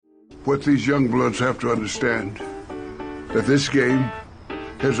What these young bloods have to understand, that this game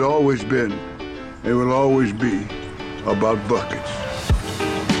has always been and will always be about buckets.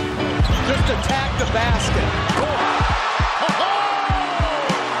 Just attack the basket.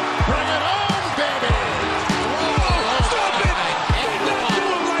 Bring it home, baby. Stop it. Did not do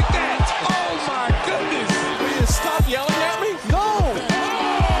it like that. Oh, my goodness. Will you stop yelling at me? No.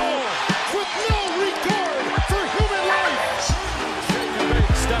 With no regard for human life.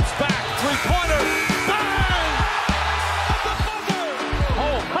 Steps back. Three-pointer. Bang.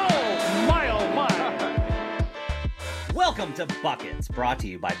 Welcome to Buckets, brought to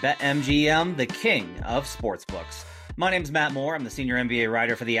you by BetMGM, the king of sportsbooks. My name's Matt Moore. I'm the senior NBA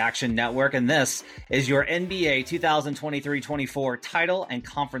writer for the Action Network, and this is your NBA 2023-24 title and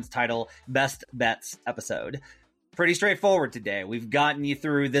conference title best bets episode. Pretty straightforward today. We've gotten you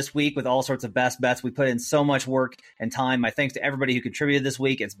through this week with all sorts of best bets. We put in so much work and time. My thanks to everybody who contributed this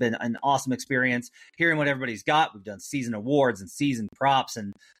week. It's been an awesome experience hearing what everybody's got. We've done season awards and season props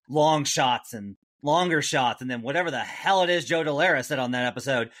and long shots and longer shots, and then whatever the hell it is Joe Delara said on that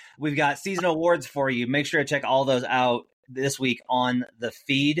episode. We've got season awards for you. Make sure to check all those out this week on the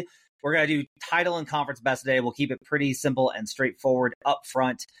feed. We're going to do title and conference bets today. We'll keep it pretty simple and straightforward up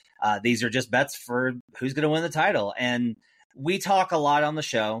front. These are just bets for who's going to win the title. And we talk a lot on the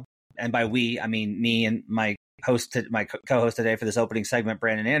show. And by we, I mean me and my co-host today for this opening segment,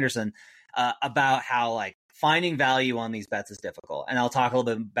 Brandon Anderson, about how finding value on these bets is difficult. And I'll talk a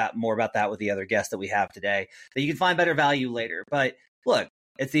little bit more about that with the other guests that we have today, that you can find better value later. But look,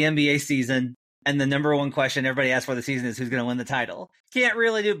 it's the NBA season, and the number one question everybody asks for the season is who's going to win the title. Can't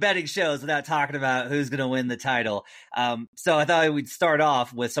really do betting shows without talking about who's going to win the title. So I thought we'd start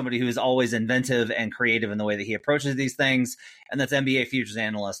off with somebody who is always inventive and creative in the way that he approaches these things, and that's NBA futures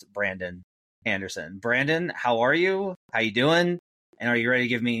analyst Brandon Anderson. Brandon, how are you? How you doing? And are you ready to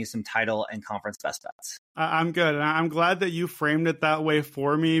give me some title and conference best bets? I'm good. And I'm glad that you framed it that way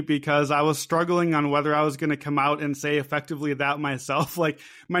for me, because I was struggling on whether I was going to come out and say effectively that myself.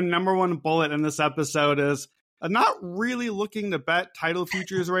 My number one bullet in this episode is not really looking to bet title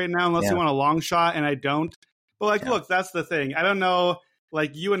futures right now, unless you want a long shot, and I don't. But look, that's the thing. I don't know,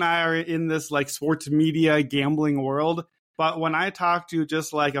 you and I are in this sports media gambling world. But when I talk to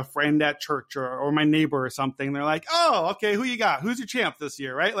just a friend at church or my neighbor or something, they're like, oh, okay, who you got? Who's your champ this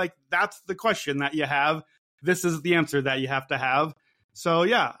year, right? That's the question that you have. This is the answer that you have to have. So,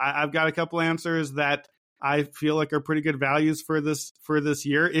 yeah, I've got a couple answers that I feel like are pretty good values for this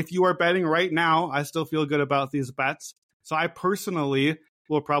year. If you are betting right now, I still feel good about these bets. So I personally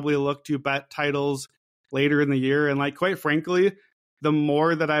will probably look to bet titles later in the year. And quite frankly, the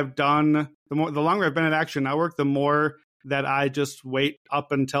more that I've done, the longer I've been at Action Network, the more that I just wait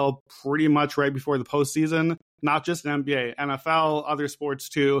up until pretty much right before the postseason, not just in NBA, NFL, other sports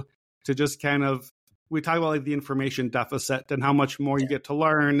too, to just we talk about the information deficit and how much more you get to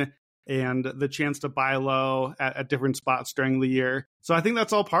learn and the chance to buy low at different spots during the year. So I think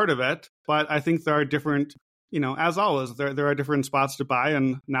that's all part of it, but I think there are different, as always, there are different spots to buy,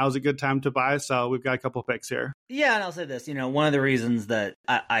 and now's a good time to buy. So we've got a couple picks here. Yeah, and I'll say this, one of the reasons that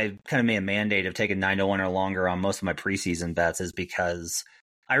I kind of made a mandate of taking 9-1 or longer on most of my preseason bets is because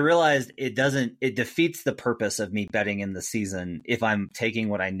I realized it defeats the purpose of me betting in the season if I'm taking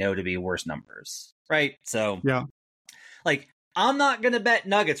what I know to be worse numbers, right? So, yeah, I'm not going to bet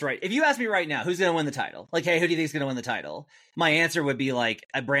Nuggets, right? If you ask me right now, who's going to win the title? Hey, who do you think is going to win the title? My answer would be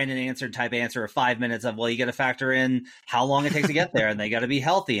a Brandon answer type answer of 5 minutes of, well, you got to factor in how long it takes to get there, and they got to be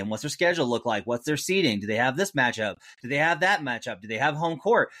healthy, and what's their schedule look like? What's their seeding? Do they have this matchup? Do they have that matchup? Do they have home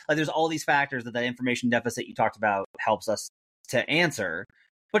court? There's all these factors that information deficit you talked about helps us to answer.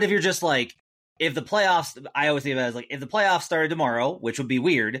 But if you're just if the playoffs, I always think of it as if the playoffs started tomorrow, which would be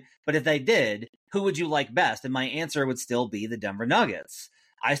weird, but if they did, who would you like best? And my answer would still be the Denver Nuggets.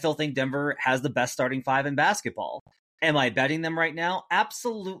 I still think Denver has the best starting five in basketball. Am I betting them right now?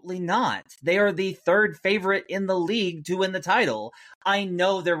 Absolutely not. They are the third favorite in the league to win the title. I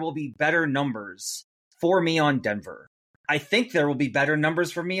know there will be better numbers for me on Denver. I think there will be better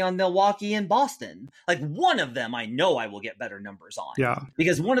numbers for me on Milwaukee and Boston. One of them, I know I will get better numbers on. Yeah.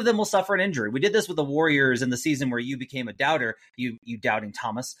 Because one of them will suffer an injury. We did this with the Warriors in the season where you became a doubter, you doubting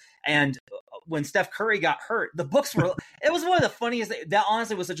Thomas. And when Steph Curry got hurt, the books were, it was one of the funniest, that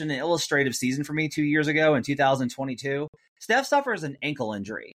honestly was such an illustrative season for me 2 years ago in 2022. Steph suffers an ankle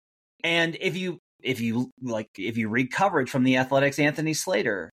injury. And if you read coverage from the Athletics' Anthony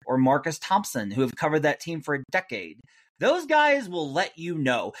Slater or Marcus Thompson, who have covered that team for a decade, those guys will let you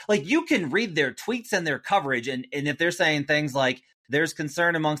know. You can read their tweets and their coverage, and if they're saying things like, there's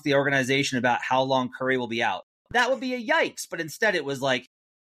concern amongst the organization about how long Curry will be out, that would be a yikes. But instead it was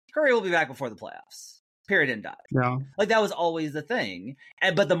Curry will be back before the playoffs. Period and dot. Yeah. Like that was always the thing.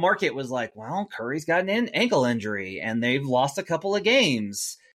 But the market was like, well, Curry's got an ankle injury and they've lost a couple of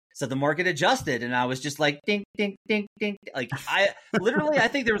games. So the market adjusted and I was just like, ding, ding, ding, ding. Like I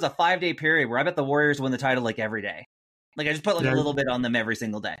think there was a 5-day period where I bet the Warriors win the title like every day. Like I just put like a little bit on them every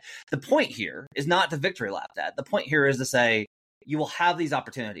single day. The point here is not to victory lap that. The point here is to say you will have these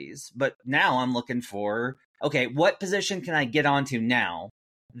opportunities, but now I'm looking for, okay, what position can I get onto now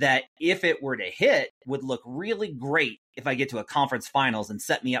that if it were to hit would look really great if I get to a conference finals and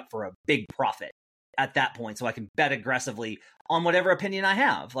set me up for a big profit at that point so I can bet aggressively on whatever opinion I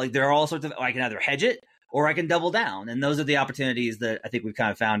have. Like there are all sorts of, I can either hedge it or I can double down. And those are the opportunities that I think we've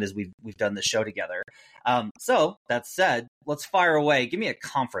kind of found as we've done this show together. So that said, let's fire away. Give me a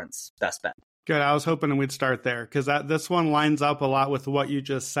conference best bet. Good. I was hoping we'd start there because this one lines up a lot with what you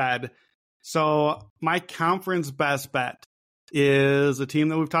just said. So my conference best bet is a team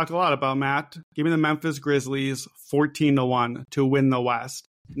that we've talked a lot about, Matt. Give me the Memphis Grizzlies 14-1 to win the West.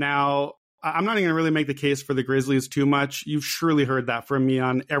 Now, I'm not even going to really make the case for the Grizzlies too much. You've surely heard that from me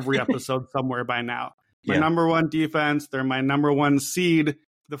on every episode somewhere by now. My number one defense, they're my number one seed.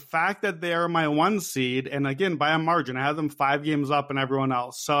 The fact that they are my one seed, and again, by a margin, I have them 5 games up and everyone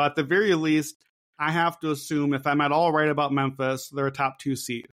else. So at the very least, I have to assume if I'm at all right about Memphis, they're a top 2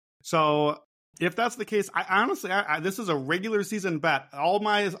 seed. So if that's the case, I honestly, this is a regular season bet. All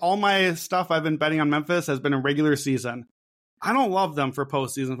my stuff I've been betting on Memphis has been a regular season. I don't love them for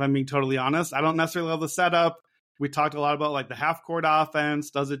postseason, if I'm being totally honest. I don't necessarily love the setup. We talked a lot about like the half-court offense.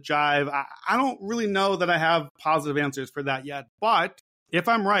 Does it jive? I don't really know that I have positive answers for that yet. But if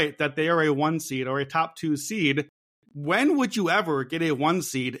I'm right that they are a 1 seed or a top 2 seed, when would you ever get a 1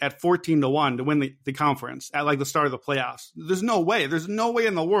 seed at 14-1 to win the conference at like the start of the playoffs? There's no way. There's no way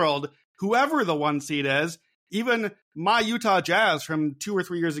in the world, whoever the 1 seed is, even my Utah Jazz from 2 or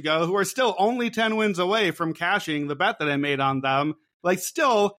 3 years ago, who are still only 10 wins away from cashing the bet that I made on them, like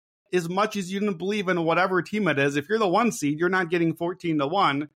still, as much as you didn't believe in whatever team it is, if you're the 1 seed, you're not getting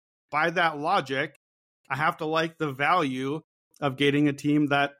 14-1. By that logic, I have to like the value of getting a team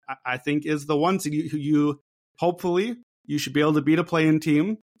that I think is the 1 seed. You hopefully, you should be able to beat a play-in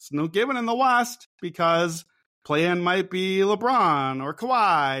team. It's no given in the West because play-in might be LeBron or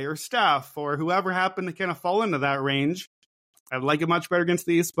Kawhi or Steph or whoever happened to kind of fall into that range. I'd like it much better against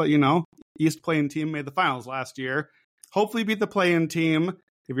the East, but East play-in team made the finals last year. Hopefully beat the play-in team.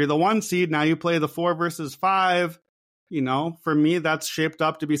 If you're the 1 seed, now you play the 4 versus 5. For me, that's shaped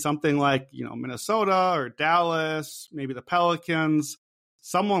up to be something like, Minnesota or Dallas, maybe the Pelicans,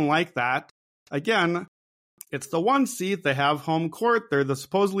 someone like that. Again, it's the 1 seed. They have home court. They're the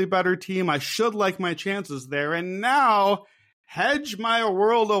supposedly better team. I should like my chances there. And now, hedge my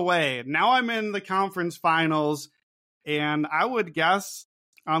world away. Now I'm in the conference finals, and I would guess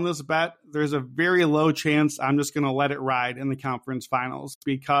on this bet, there's a very low chance I'm just going to let it ride in the conference finals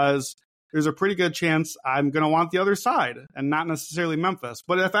because there's a pretty good chance I'm going to want the other side and not necessarily Memphis.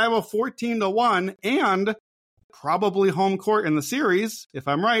 But if I have a 14-1 and probably home court in the series, if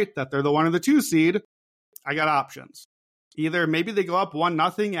I'm right that they're the 1 or the 2 seed, I got options. Either maybe they go up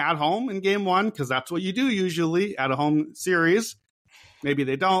 1-0 at home in game 1, because that's what you do usually at a home series. Maybe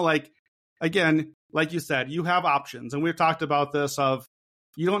they don't. Again, like you said, you have options. And we've talked about this of,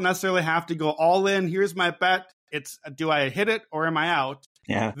 you don't necessarily have to go all in. Here's my bet. It's, do I hit it or am I out?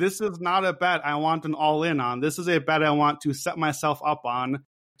 Yeah. This is not a bet I want an all in on. This is a bet I want to set myself up on.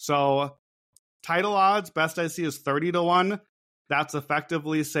 So title odds, best I see is 30-1. That's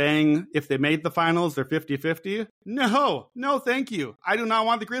effectively saying if they made the finals, they're 50-50. No, thank you. I do not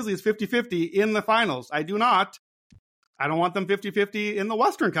want the Grizzlies 50-50 in the finals. I do not. I don't want them 50-50 in the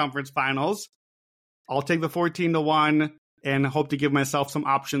Western Conference finals. I'll take the 14-1 and hope to give myself some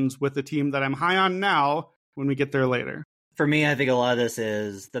options with the team that I'm high on now when we get there later. For me, I think a lot of this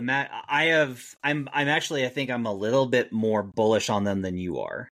is I think I'm a little bit more bullish on them than you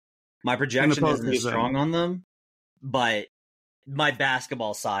are. My projection isn't as strong on them, but my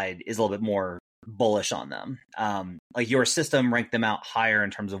basketball side is a little bit more bullish on them. Like your system ranked them out higher in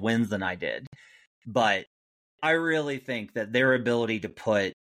terms of wins than I did, but I really think that their ability to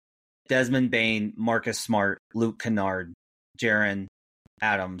put Desmond Bane, Marcus Smart, Luke Kennard, Jaren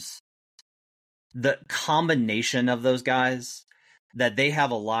Adams, the combination of those guys, that they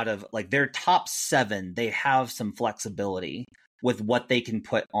have a lot of, like their top 7, they have some flexibility with what they can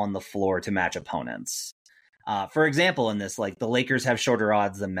put on the floor to match opponents. For example, in this, like the Lakers have shorter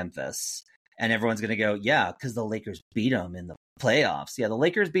odds than Memphis, and everyone's going to go, yeah, because the Lakers beat them in the playoffs. Yeah, the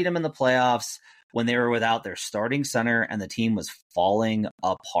Lakers beat them in the playoffs when they were without their starting center and the team was falling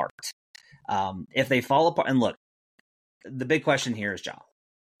apart. If they fall apart, and look, the big question here is Ja.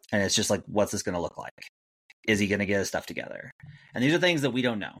 And it's just like, what's this going to look like? Is he going to get his stuff together? And these are things that we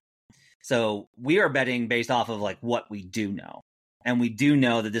don't know. So we are betting based off of like what we do know. And we do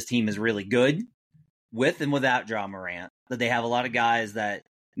know that this team is really good with and without Ja Morant, that they have a lot of guys that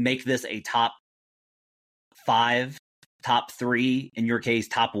make this a top 5, top 3, in your case,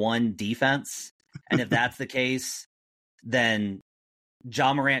 top 1 defense. And if that's the case, then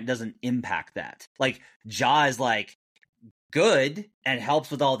Ja Morant doesn't impact that. Like, Ja is like good and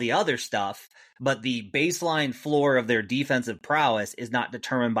helps with all the other stuff, but the baseline floor of their defensive prowess is not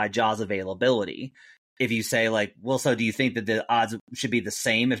determined by Ja's availability. If you say like, well, so do you think that the odds should be the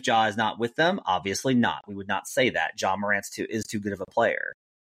same if Ja is not with them? Obviously not. We would not say that. Ja Morant is too good of a player.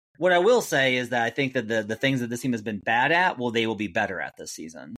 What I will say is that I think that the things that this team has been bad at, well, they will be better at this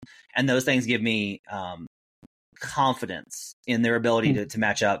season. And those things give me confidence in their ability to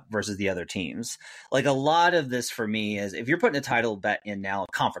match up versus the other teams. Like, a lot of this for me is, if you're putting a title bet in now,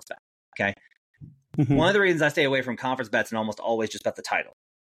 conference bet, okay? Mm-hmm. One of the reasons I stay away from conference bets and almost always just bet the title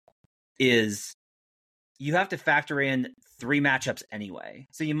is you have to factor in 3 matchups anyway.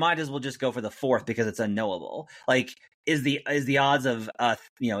 So you might as well just go for the 4th because it's unknowable. Like, is the odds of a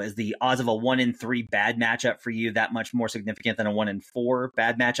 1-in-3 bad matchup for you that much more significant than a 1-in-4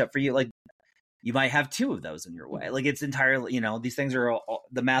 bad matchup for you? Like, you might have 2 of those in your way. Like, it's entirely, these things are,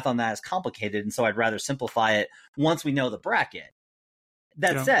 the math on that is complicated. And so I'd rather simplify it once we know the bracket.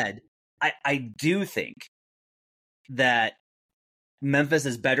 That said, I do think that Memphis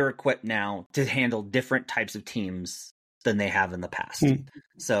is better equipped now to handle different types of teams than they have in the past.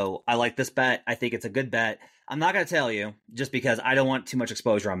 So I like this bet. I think it's a good bet. I'm not going to tell you just because I don't want too much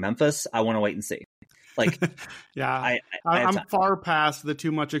exposure on Memphis. I want to wait and see. Like, yeah, I'm far past the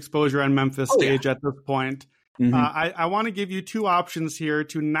too much exposure on Memphis stage at this point. Mm-hmm. I want to give you 2 options here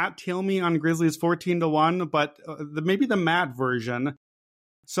to not tail me on Grizzlies 14-1, but maybe the Matt version.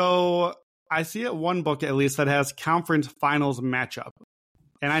 So I see at one book at least that has conference finals matchup.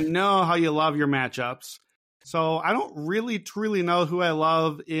 And I know how you love your matchups. So I don't really truly know who I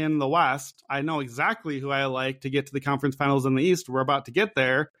love in the West. I know exactly who I like to get to the conference finals in the East. We're about to get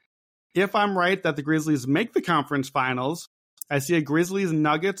there. If I'm right that the Grizzlies make the conference finals, I see a Grizzlies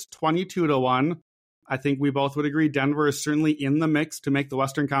Nuggets 22-1. I think we both would agree Denver is certainly in the mix to make the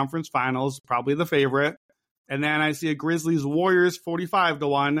Western Conference Finals, probably the favorite. And then I see a Grizzlies Warriors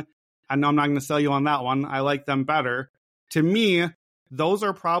 45-1. I know I'm not going to sell you on that one. I like them better. To me, those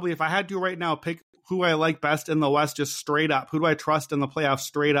are probably, if I had to right now pick who I like best in the West, just straight up, who do I trust in the playoffs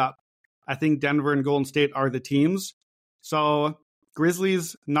straight up, I think Denver and Golden State are the teams. So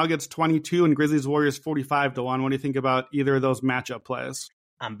Grizzlies Nuggets 22 and Grizzlies Warriors 45-1. What do you think about either of those matchup plays?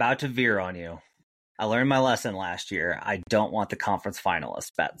 I'm about to veer on you. I learned my lesson last year. I don't want the conference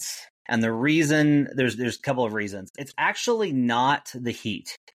finalist bets. And the reason, there's a couple of reasons. It's actually not the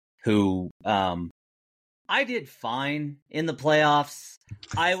Heat who, I did fine in the playoffs.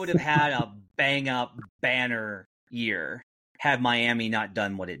 I would have had a bang-up banner year had Miami not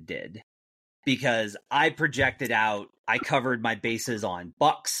done what it did. Because I projected out, I covered my bases on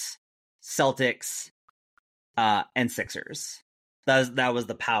Bucks, Celtics, and Sixers. That was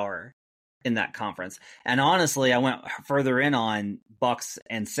the power in that conference. And honestly, I went further in on Bucks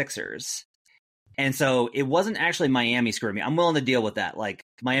and Sixers. And so it wasn't actually Miami screwing me. I'm willing to deal with that. Like,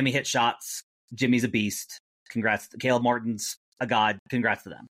 Miami hit shots. Jimmy's a beast. Congrats. Caleb Martin's a god. Congrats to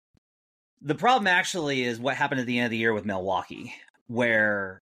them. The problem actually is what happened at the end of the year with Milwaukee,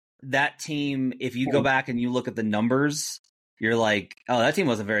 where that team, if you go back and you look at the numbers, you're like, oh, that team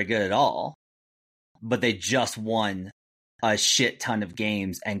wasn't very good at all. But they just won a shit ton of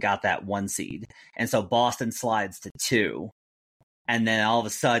games and got that 1 seed. And so Boston slides to 2. And then all of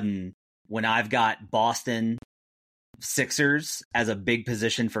a sudden, when I've got Boston Sixers as a big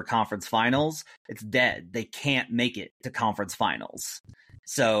position for conference finals, it's dead. They can't make it to conference finals.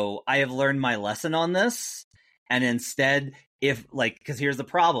 So I have learned my lesson on this. And instead, because here's the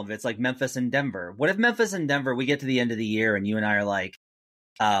problem. It's like Memphis and Denver. What if Memphis and Denver, we get to the end of the year and you and I are like,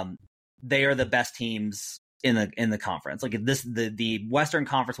 they are the best teams in the conference. Like, the Western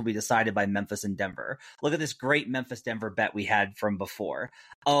Conference will be decided by Memphis and Denver. Look at this great Memphis-Denver bet we had from before.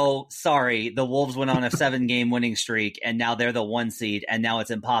 Oh, sorry, the Wolves went on a 7-game winning streak, and now they're the 1 seed, and now it's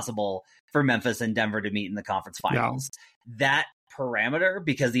impossible for Memphis and Denver to meet in the conference finals. Yeah. That parameter,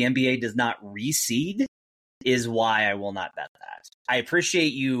 because the NBA does not reseed, is why I will not bet that. I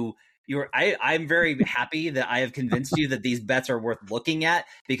appreciate you. I'm very happy that I have convinced you that these bets are worth looking at,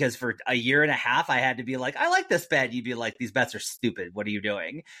 because for a year and a half, I had to be like, I like this bet. You'd be like, these bets are stupid. What are you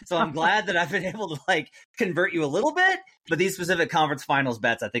doing? So I'm glad that I've been able to convert you a little bit, but these specific conference finals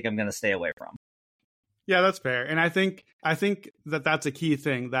bets, I think I'm going to stay away from. Yeah, that's fair. And I think that that's a key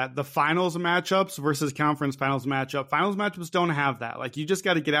thing, that the finals matchups versus conference finals matchups don't have that. Like, you just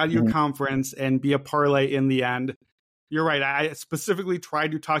got to get out of your conference and be a parlay in the end. You're right. I specifically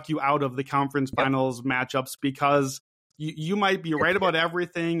tried to talk you out of the conference finals matchups because you might be right about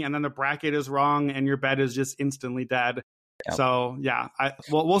everything, and then the bracket is wrong, and your bet is just instantly dead. Yep. So, yeah,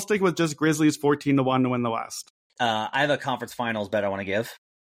 we'll stick with just Grizzlies 14-1 to win the West. I have a conference finals bet I want to give.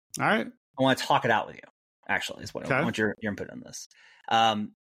 All right. I want to talk it out with you, actually, is what I want your input on this. All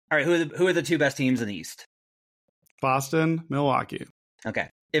right, who are the two best teams in the East? Boston, Milwaukee. Okay.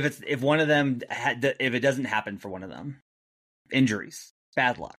 If one of them if it doesn't happen for one of them, injuries,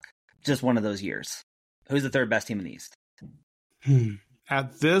 bad luck, just one of those years, who's the third best team in the East?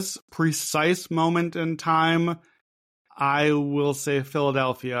 At this precise moment in time, I will say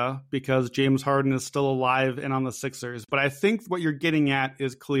Philadelphia, because James Harden is still alive and on the Sixers. But I think what you're getting at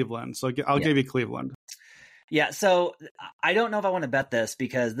is Cleveland. So I'll give you Cleveland. Yeah, so I don't know if I want to bet this,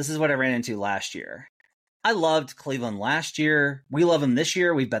 because this is what I ran into last year. I loved Cleveland last year. We love them this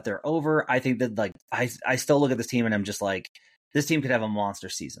year. We bet they're over. I think that, like, I still look at this team and I'm just like, this team could have a monster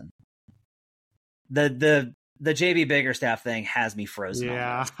season. The JB Bickerstaff thing has me frozen.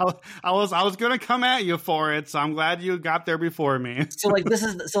 Yeah, I was going to come at you for it, so I'm glad you got there before me. So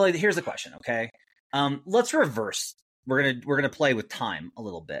here's the question, okay? Let's reverse. We're gonna play with time a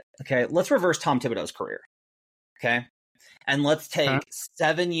little bit, okay? Let's reverse Tom Thibodeau's career, okay? And let's take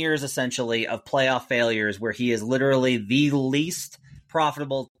 7 years essentially of playoff failures where he is literally the least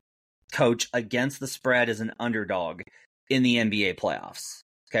profitable coach against the spread as an underdog in the NBA playoffs.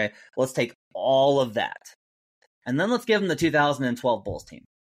 Okay, let's take all of that. And then let's give him the 2012 Bulls team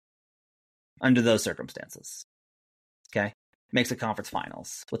under those circumstances. Okay, makes a conference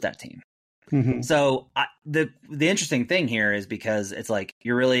finals with that team. Mm-hmm. So the interesting thing here is, because it's like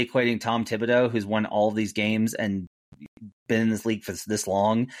you're really equating Tom Thibodeau, who's won all of these games and been in this league for this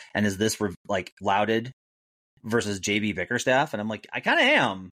long and is this lauded, versus JB Bickerstaff. And I'm like, I kind of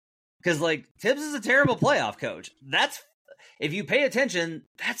am, because like Tibbs is a terrible playoff coach. That's, if you pay attention,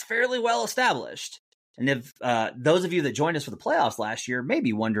 that's fairly well established. And if those of you that joined us for the playoffs last year may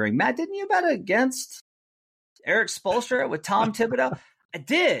be wondering, Matt, didn't you bet against Eric Spoelstra with Tom Thibodeau? I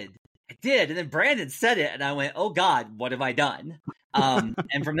did. And then Brandon said it, and I went, oh God, what have I done?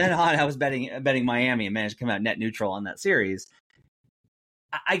 And from then on, I was betting Miami and managed to come out net neutral on that series.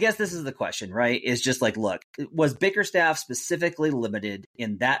 I guess this is the question, right? Is just like, look, was Bickerstaff specifically limited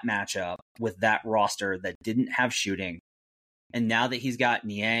in that matchup with that roster that didn't have shooting? And now that he's got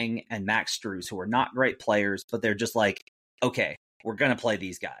Niang and Max Strus, who are not great players, but they're just like, okay, we're going to play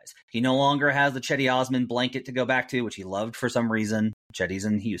these guys. He no longer has the Cedi Osman blanket to go back to, which he loved for some reason. Cedi's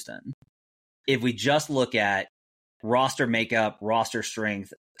in Houston. If we just look at roster makeup, roster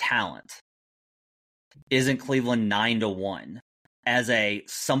strength, talent, isn't Cleveland 9-1 as a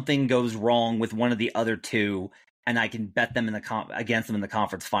something goes wrong with one of the other two, and I can bet them against them in the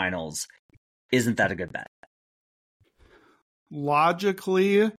conference finals? Isn't that a good bet?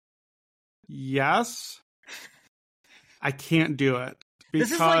 Logically, yes. I can't do it because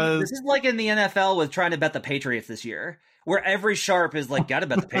this is like in the NFL with trying to bet the Patriots this year, where every sharp is like, got to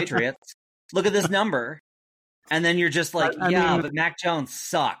bet the Patriots. Look at this number. And then you're just like, but Mac Jones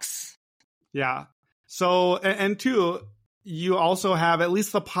sucks. Yeah. So, and two, you also have at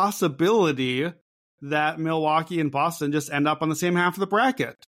least the possibility that Milwaukee and Boston just end up on the same half of the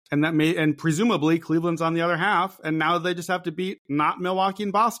bracket. And presumably Cleveland's on the other half. And now they just have to beat not Milwaukee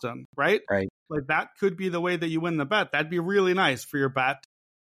and Boston, right? Right. Like, that could be the way that you win the bet. That'd be really nice for your bet.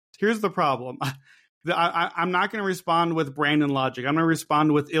 Here's the problem. I'm not going to respond with Brandon logic. I'm going to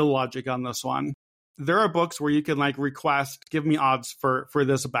respond with illogic on this one. There are books where you can request, give me odds for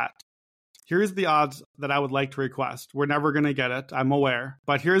this bet. Here's the odds that I would like to request. We're never going to get it, I'm aware.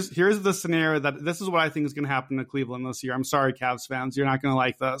 But here's the scenario that this is what I think is going to happen to Cleveland this year. I'm sorry, Cavs fans. You're not going to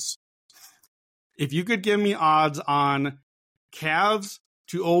like this. If you could give me odds on Cavs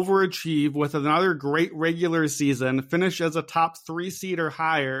to overachieve with another great regular season, finish as a top 3 seed or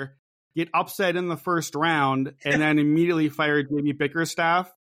higher, get upset in the first round, and then immediately fire JB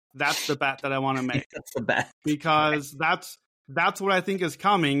Bickerstaff, that's the bet that I want to make. That's the bet. Because that's what I think is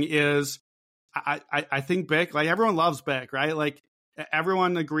coming is I think Bick, everyone loves Bick, right? Like,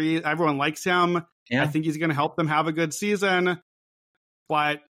 everyone agrees, everyone likes him. Yeah. I think he's going to help them have a good season.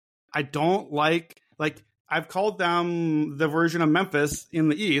 But I don't like I've called them the version of Memphis in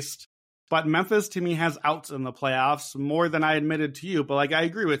the East, but Memphis to me has outs in the playoffs more than I admitted to you. But I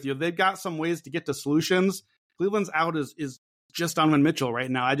agree with you. They've got some ways to get to solutions. Cleveland's out is just Donovan Mitchell right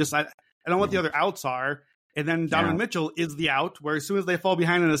now. I don't know what the other outs are. And then Donovan Mitchell is the out, where as soon as they fall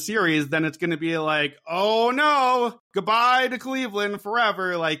behind in a series, then it's going to be like, oh no, goodbye to Cleveland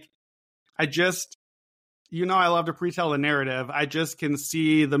forever. Like, I just, I love to pretell the narrative. I just can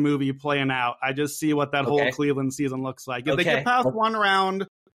see the movie playing out. I just see what that whole Cleveland season looks like. If they get past one round,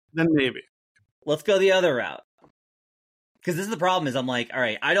 then maybe. Let's go the other route. Because this is the problem is I'm like, all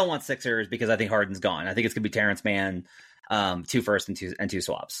right, I don't want Sixers because I think Harden's gone. I think it's going to be Terrence Mann, 2 firsts and two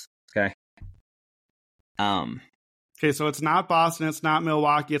swaps. Okay. Okay, so it's not Boston, it's not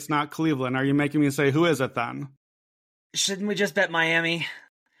Milwaukee, it's not Cleveland. Are you making me say who is it then? Shouldn't we just bet Miami?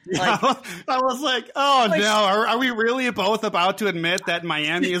 Like, I was like, oh no, are we really both about to admit that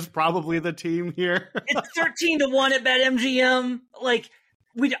Miami is probably the team here? It's 13-1 at BetMGM. Like,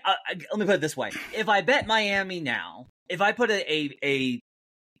 let me put it this way: if I bet Miami now, if I put a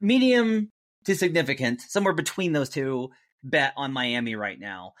medium to significant, somewhere between those two, bet on Miami right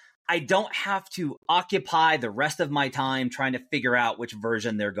now, I don't have to occupy the rest of my time trying to figure out which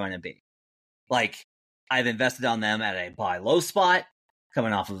version they're going to be. Like, I've invested on them at a buy low spot,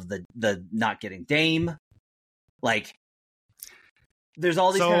 coming off of the not getting Dame. Like, there's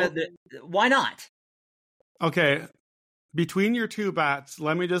all these why not? Okay. Between your two bets,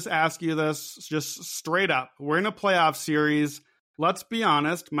 let me just ask you this just straight up. We're in a playoff series. Let's be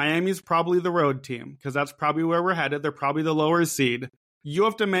honest. Miami's probably the road team because that's probably where we're headed. They're probably the lower seed. You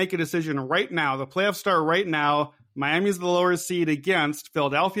have to make a decision right now. The playoffs start right now. Miami's the lower seed against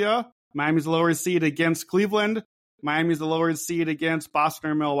Philadelphia. Miami's the lower seed against Cleveland. Miami's the lower seed against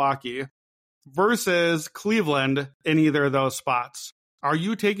Boston or Milwaukee versus Cleveland in either of those spots. Are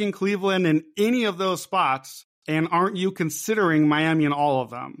you taking Cleveland in any of those spots? And aren't you considering Miami in all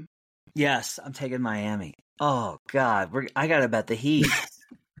of them? Yes, I'm taking Miami. Oh, God. I got to bet the Heat.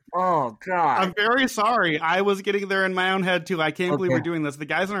 Oh, God. I'm very sorry. I was getting there in my own head, too. I can't believe we're doing this. The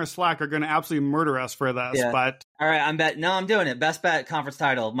guys in our Slack are going to absolutely murder us for this. Yeah. But all right, I'm doing it. Best bet conference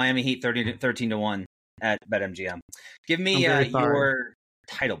title, Miami Heat 13-1 at BetMGM. Give me your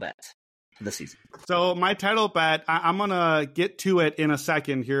title bet for the season. So my title bet, I'm going to get to it in a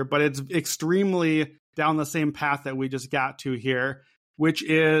second here, but it's extremely down the same path that we just got to here, which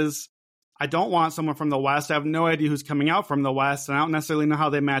is I don't want someone from the West. I have no idea who's coming out from the West, and I don't necessarily know how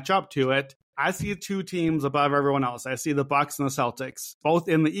they match up to it. I see two teams above everyone else. I see the Bucks and the Celtics, both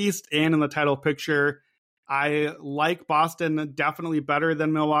in the East and in the title picture. I like Boston definitely better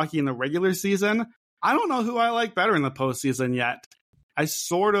than Milwaukee in the regular season. I don't know who I like better in the postseason yet. I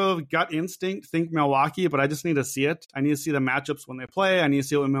sort of gut instinct think Milwaukee, but I just need to see it. I need to see the matchups when they play. I need to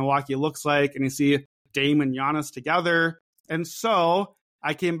see what Milwaukee looks like. I need to see Dame and Giannis together. And so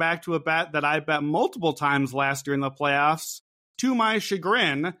I came back to a bet that I bet multiple times last year in the playoffs to my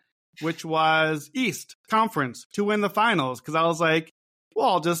chagrin, which was East Conference to win the finals. Because I was like, well,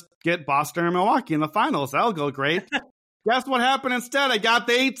 I'll just get Boston or Milwaukee in the finals. That'll go great. Guess what happened instead? I got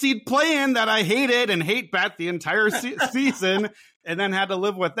the 8-seed play-in that I hated and hate bet the entire season and then had to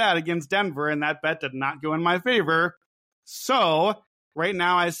live with that against Denver, and that bet did not go in my favor. So right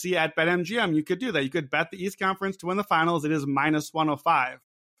now I see at BetMGM you could do that. You could bet the East Conference to win the finals. It is minus 105. And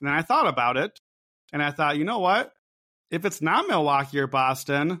then I thought about it, and I thought, you know what? If it's not Milwaukee or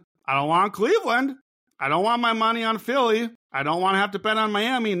Boston, I don't want Cleveland. I don't want my money on Philly. I don't want to have to bet on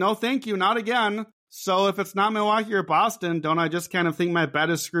Miami. No, thank you. Not again. So if it's not Milwaukee or Boston, don't I just kind of think my bet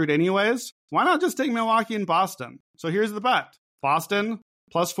is screwed anyways? Why not just take Milwaukee and Boston? So here's the bet. Boston,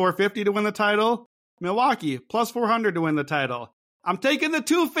 plus 450 to win the title. Milwaukee, plus 400 to win the title. I'm taking the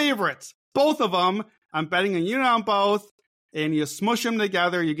two favorites. Both of them. I'm betting a unit on both. And you smush them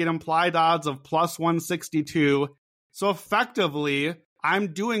together, you get implied odds of plus 162. So effectively,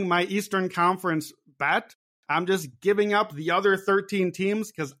 I'm doing my Eastern Conference bet. I'm just giving up the other 13 teams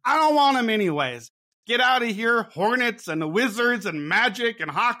because I don't want them anyways. Get out of here. Hornets and the Wizards and Magic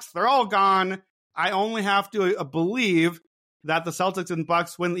and Hawks, they're all gone. I only have to believe that the Celtics and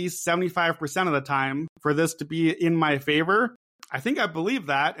Bucks win the East 75% of the time for this to be in my favor. I think I believe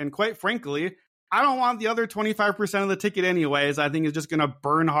that. And quite frankly, I don't want the other 25% of the ticket anyways. I think it's just going to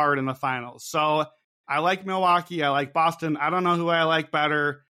burn hard in the finals. So I like Milwaukee. I like Boston. I don't know who I like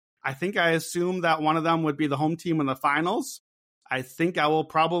better. I think I assume that one of them would be the home team in the finals. I think I will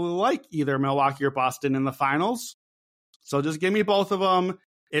probably like either Milwaukee or Boston in the finals. So just give me both of them.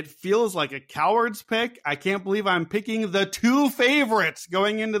 It feels like a coward's pick. I can't believe I'm picking the two favorites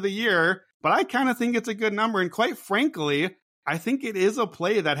going into the year, but I kind of think it's a good number. And quite frankly, I think it is a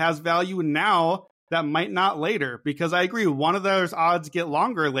play that has value now that might not later, because I agree one of those odds get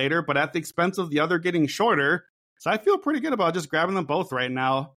longer later, but at the expense of the other getting shorter. So I feel pretty good about just grabbing them both right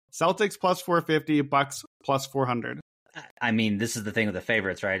now. Celtics plus 450, Bucks plus 400. I mean, this is the thing with the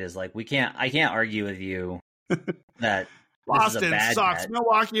favorites, right? Is like I can't argue with you that Boston sucks. Bet.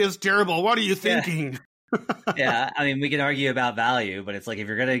 Milwaukee is terrible. What are you thinking? Yeah, I mean, we can argue about value, but it's like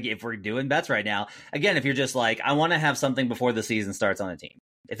if we're doing bets right now, again, if you're just like, I want to have something before the season starts on a team,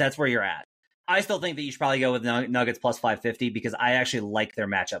 if that's where you're at, I still think that you should probably go with Nuggets plus 550 because I actually like their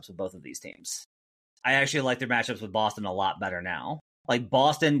matchups with both of these teams. I actually like their matchups with Boston a lot better now. Like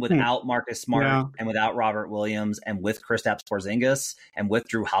Boston without Marcus Smart and without Robert Williams and with Kristaps Porzingis and with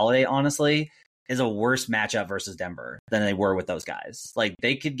Drew Holiday, honestly, is a worse matchup versus Denver than they were with those guys. Like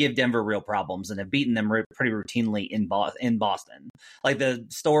they could give Denver real problems and have beaten them pretty routinely in Boston. Like the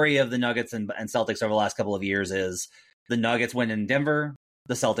story of the Nuggets and Celtics over the last couple of years is the Nuggets win in Denver,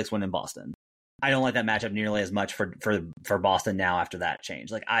 the Celtics win in Boston. I don't like that matchup nearly as much for Boston now after that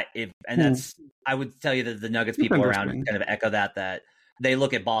change. Like I would tell you that the Nuggets people around kind of echo that they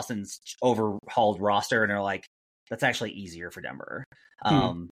look at Boston's overhauled roster and are like, that's actually easier for Denver.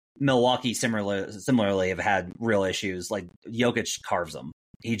 Milwaukee similarly have had real issues. Like Jokic carves them.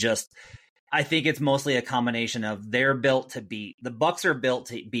 I think it's mostly a combination of the Bucks are built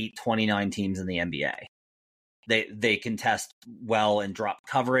to beat 29 teams in the NBA. They contest well and drop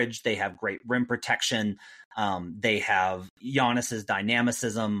coverage. They have great rim protection. They have Giannis's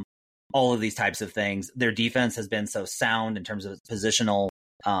dynamicism, all of these types of things. Their defense has been so sound in terms of positional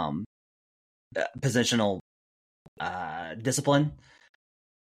discipline.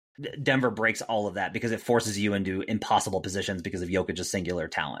 Denver breaks all of that because it forces you into impossible positions because of Jokic's singular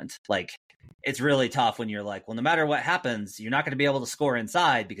talent. Like, it's really tough when you're like, well, no matter what happens, you're not going to be able to score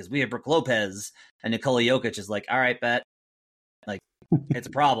inside because we have Brook Lopez, and Nikola Jokic is like, all right, bet. Like, it's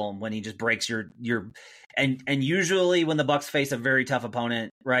a problem when he just breaks your and usually when the Bucks face a very tough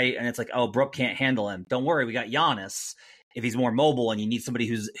opponent, right? And it's like, oh, Brook can't handle him. Don't worry, we got Giannis. If he's more mobile and you need somebody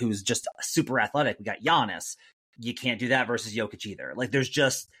who's just super athletic, we got Giannis. You can't do that versus Jokic either. Like, there's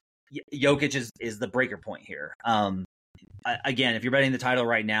just Jokic is the breaker point here. Again, if you're betting the title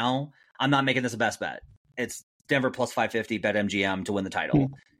right now, I'm not making this a best bet. It's Denver plus 550, bet MGM to win the title.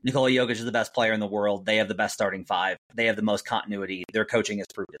 Nikola Jokic is the best player in the world. They have the best starting five. They have the most continuity. Their coaching has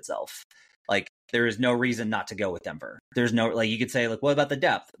proved itself. Like, there is no reason not to go with Denver. There's no, like, you could say, like, what about the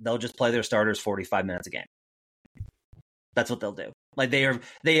depth? They'll just play their starters 45 minutes a game. That's what they'll do. Like, they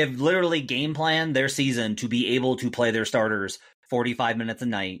have literally game planned their season to be able to play their starters 45 minutes a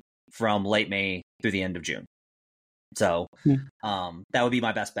night from late May through the end of June. So that would be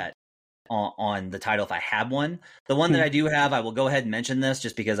my best bet on the title if I had one. The one that I do have, I will go ahead and mention this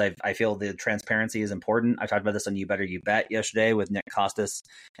just because I feel the transparency is important. I talked about this on You Better You Bet yesterday with Nick Costas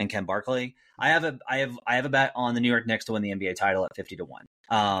and Ken Barkley. I have a bet on the New York Knicks to win the NBA title at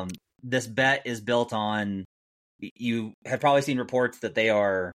 50-1. This bet is built on, you have probably seen reports that they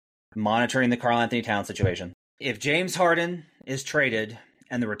are monitoring the Karl-Anthony Towns situation. If James Harden is traded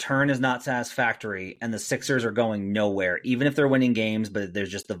and the return is not satisfactory and the Sixers are going nowhere, even if they're winning games, but there's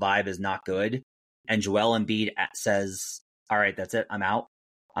just the vibe is not good, and Joel Embiid says, all right, that's it, I'm out.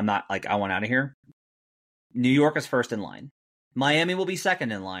 I'm not, like, I want out of here. New York is first in line. Miami will be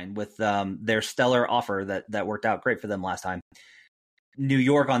second in line with their stellar offer that worked out great for them last time. New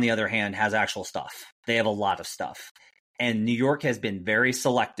York, on the other hand, has actual stuff. They have a lot of stuff. And New York has been very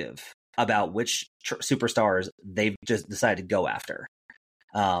selective about which superstars they've just decided to go after.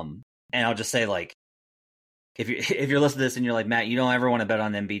 And I'll just say, like, if you're listening to this and you're like, Matt, you don't ever want to bet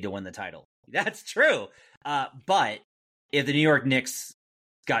on Embiid to win the title. That's true. But if the New York Knicks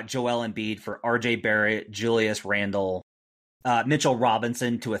got Joel Embiid for RJ Barrett, Julius Randle, Mitchell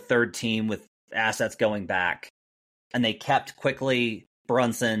Robinson to a third team with assets going back, and they kept Quickly,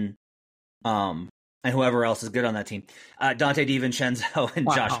 Brunson, and whoever else is good on that team, Dante DiVincenzo and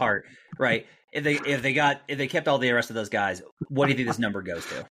Josh Hart, right? If they kept all the rest of those guys, what do you think this number goes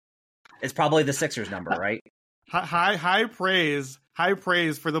to? It's probably the Sixers number, right? High praise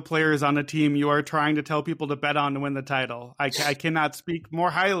for the players on the team you are trying to tell people to bet on to win the title. I cannot speak more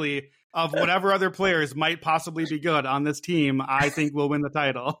highly of whatever other players might possibly be good on this team. I think will win the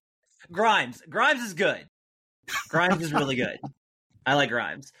title. Grimes is good. Grimes is really good. I like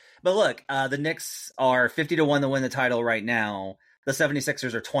Grimes. But look, the Knicks are 50-1 to win the title right now. The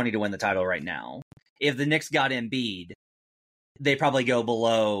 76ers are 20 to win the title right now. If the Knicks got Embiid, they probably go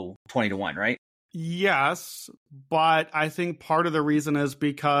below 20-1, right? Yes, but I think part of the reason is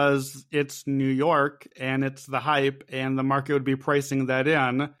because it's New York and it's the hype and the market would be pricing that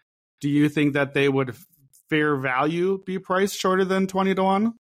in. Do you think that they would fair value be priced shorter than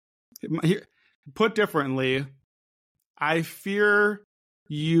 20-1? Put differently, I fear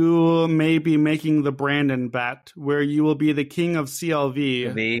you may be making the Brandon bet, where you will be the king of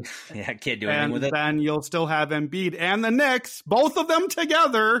CLV. Yeah, I can't do anything with it. And then you'll still have Embiid and the Knicks, both of them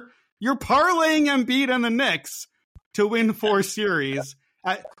together. You're parlaying Embiid and the Knicks to win 4 series.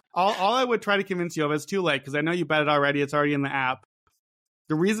 All I would try to convince you of, it's too late, because I know you bet it already. It's already in the app.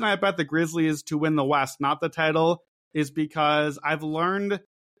 The reason I bet the Grizzlies to win the West, not the title, is because I've learned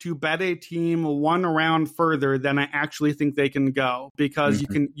to bet a team one round further than I actually think they can go, because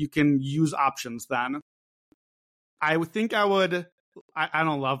you can use options then. I would think I would. I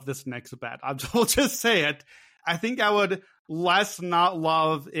don't love this Knicks bet. I'll just say it. I think I would less not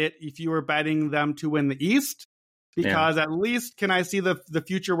love it if you were betting them to win the East, because at least can I see the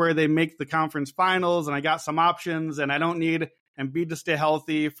future where they make the conference finals, and I got some options, and I don't need Embiid to stay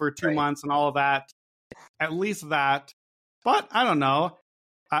healthy for 2 months and all of that. At least that. But I don't know.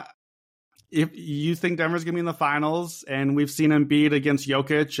 If you think Denver's going to be in the finals, and we've seen Embiid against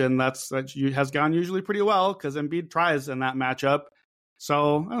Jokic, and that has gone usually pretty well because Embiid tries in that matchup.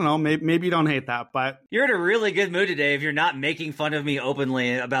 So I don't know. Maybe you don't hate that, but you're in a really good mood today if you're not making fun of me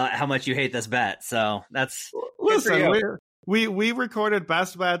openly about how much you hate this bet. So that's listen. We recorded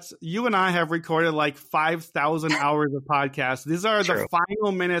Best Bets. You and I have recorded like 5,000 hours of podcasts. These are the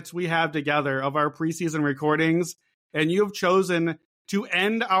final minutes we have together of our preseason recordings, and you have chosen to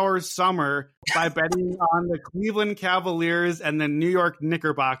end our summer by betting on the Cleveland Cavaliers and the New York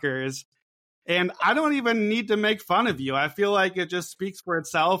Knickerbockers. And I don't even need to make fun of you. I feel like it just speaks for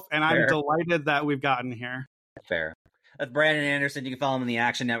itself, and I'm delighted that we've gotten here. Fair. That's Brandon Anderson. You can follow him on the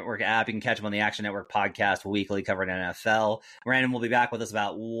Action Network app. You can catch him on the Action Network podcast weekly covering NFL. Brandon will be back with us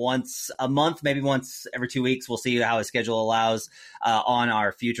about once a month, maybe once every 2 weeks. We'll see how his schedule allows on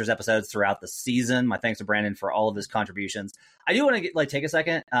our futures episodes throughout the season. My thanks to Brandon for all of his contributions. I do want to take a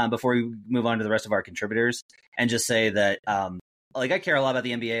second before we move on to the rest of our contributors and just say that I care a lot about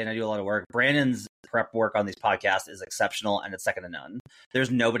the NBA and I do a lot of work. Brandon's prep work on these podcasts is exceptional, and it's second to none.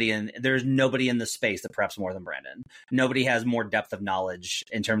 There's nobody in the space that preps more than Brandon. Nobody has more depth of knowledge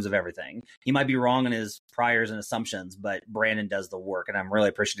in terms of everything. He might be wrong in his priors and assumptions, but Brandon does the work, and I'm really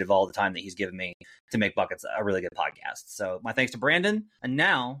appreciative of all the time that he's given me to make Buckets a really good podcast. So my thanks to Brandon. And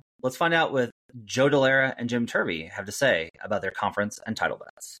now let's find out what Joe Delara and Jim Turvey have to say about their conference and title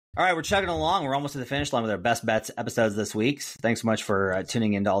bets. All right, we're chugging along. We're almost to the finish line with our Best Bets episodes this week. Thanks so much for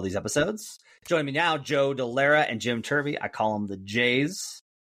tuning into all these episodes. Joining me now, Joe Delara and Jim Turvey. I call them the Jays.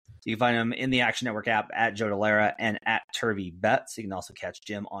 So you can find them in the Action Network app at Joe Delara and at Turvey Bets. You can also catch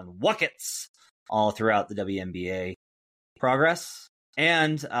Jim on Wuckets all throughout the WNBA progress.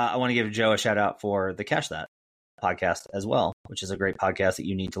 And I want to give Joe a shout out for the Cash That podcast as well, which is a great podcast that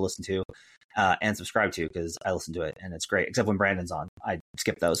you need to listen to and subscribe to, because I listen to it and it's great, except when Brandon's on. I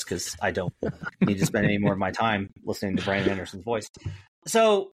skip those because I don't need to spend any more of my time listening to Brandon Anderson's voice.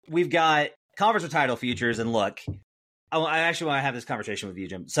 So we've got conference or title futures, and look, I actually want to have this conversation with you,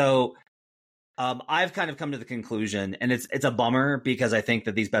 Jim. So I've kind of come to the conclusion, and it's a bummer because I think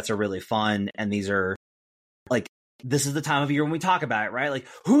that these bets are really fun, and these are this is the time of year when we talk about it, right? Like,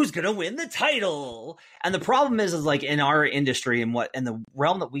 who's going to win the title? And the problem is like in our industry and the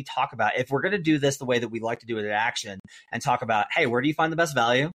realm that we talk about, if we're going to do this the way that we like to do it at Action and talk about, hey, where do you find the best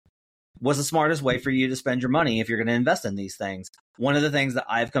value? What's the smartest way for you to spend your money if you're going to invest in these things? One of the things that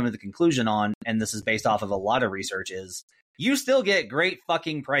I've come to the conclusion on, and this is based off of a lot of research, is you still get great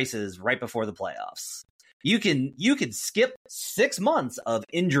fucking prices right before the playoffs. You can skip 6 months of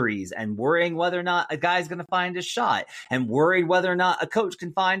injuries and worrying whether or not a guy's going to find his shot, and worried whether or not a coach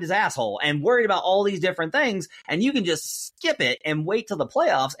can find his asshole, and worried about all these different things. And you can just skip it and wait till the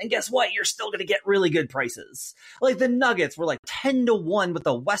playoffs. And guess what? You're still going to get really good prices. Like the Nuggets were like 10-1 with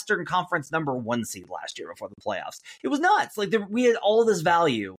the Western Conference #1 seed last year before the playoffs. It was nuts. Like we had all this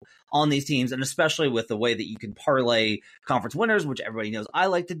value on these teams, and especially with the way that you can parlay conference winners, which everybody knows I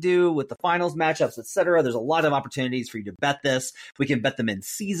like to do with the finals matchups, etc. There's a lot of opportunities for you to bet this. We can bet them in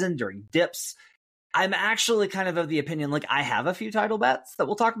season during dips. I'm actually kind of the opinion, like I have a few title bets that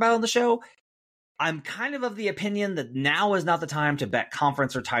we'll talk about on the show. I'm kind of the opinion that now is not the time to bet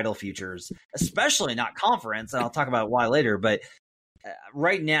conference or title futures, especially not conference. And I'll talk about why later. But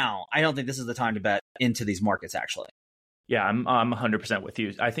right now, I don't think this is the time to bet into these markets, actually. Yeah, I'm 100% with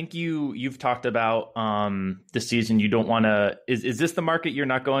you. I think you've talked about this season. You don't want to. Is this the market you're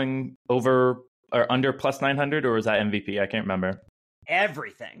not going over or under plus 900, or is that MVP? I can't remember.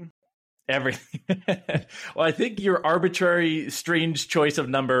 Everything. Well, I think your arbitrary, strange choice of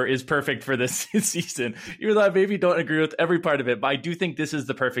number is perfect for this season. Even though I maybe don't agree with every part of it, but I do think this is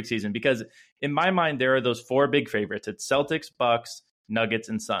the perfect season because in my mind, there are those 4 big favorites. It's Celtics, Bucks, Nuggets,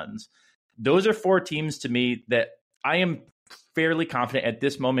 and Suns. Those are 4 teams to me that I am fairly confident at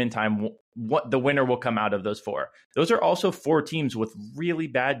this moment in time what the winner will come out of those 4. Those are also 4 teams with really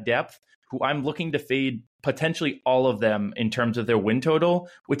bad depth who I'm looking to fade potentially all of them in terms of their win total,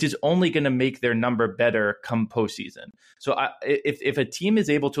 which is only going to make their number better come postseason. So if a team is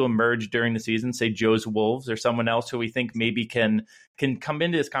able to emerge during the season, say Joe's Wolves or someone else who we think maybe can come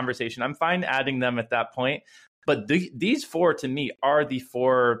into this conversation, I'm fine adding them at that point. But these 4 to me are the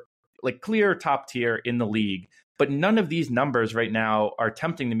 4 like clear top tier in the league. But none of these numbers right now are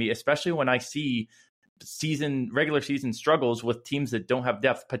tempting to me, especially when I see regular season struggles with teams that don't have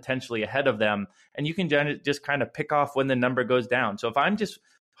depth potentially ahead of them. And you can just kind of pick off when the number goes down. So if I'm just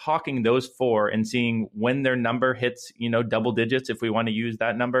hawking those 4 and seeing when their number hits, double digits, if we want to use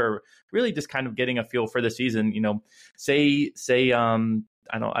that number, or really just kind of getting a feel for the season, say,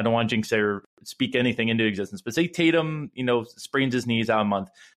 I don't want to jinx or speak anything into existence, but say Tatum, sprains his knees out a month.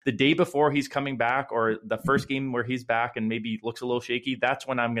 The day before he's coming back, or the first game where he's back and maybe looks a little shaky, that's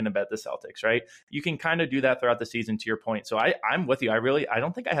when I'm going to bet the Celtics, right? You can kind of do that throughout the season, to your point. So I'm with you. I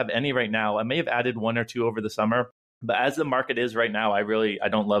don't think I have any right now. I may have added 1 or 2 over the summer, but as the market is right now, I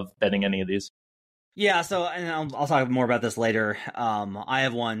don't love betting any of these. Yeah. So, and I'll talk more about this later. I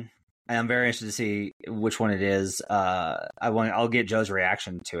have one. I'm very interested to see which one it is. I'll get Joe's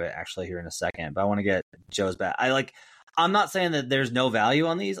reaction to it actually here in a second, but I want to get Joe's bet. I'm not saying that there's no value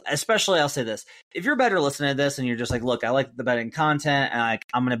on these, especially I'll say this. If you're better listening to this and you're just like, look, I like the betting content and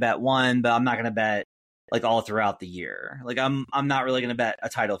I'm going to bet 1, but I'm not going to bet like all throughout the year. Like I'm not really going to bet a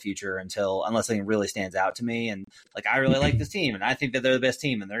title future unless something really stands out to me. And like, I really like this team and I think that they're the best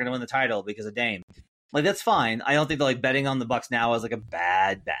team and they're going to win the title because of Dame. Like, that's fine. I don't think that like betting on the Bucks now is like a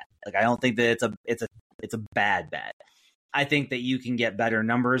bad bet. Like, I don't think that it's a bad bet. I think that you can get better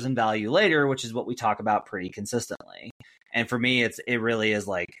numbers and value later, which is what we talk about pretty consistently. And for me, it really is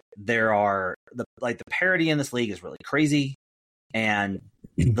like the parity in this league is really crazy, and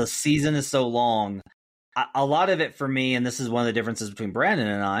the season is so long. A lot of it for me, and this is one of the differences between Brandon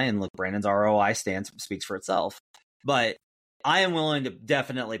and I. And look, Brandon's ROI stance speaks for itself, but I am willing to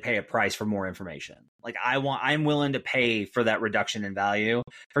definitely pay a price for more information. Like I'm willing to pay for that reduction in value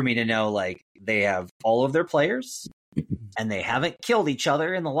for me to know like they have all of their players and they haven't killed each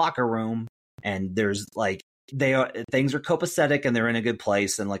other in the locker room. And there's like, things are copacetic and they're in a good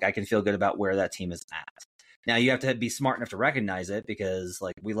place. And like, I can feel good about where that team is at. Now you have to be smart enough to recognize it because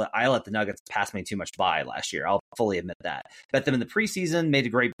like I let the Nuggets pass me too much by last year. I'll fully admit that. Bet them in the preseason,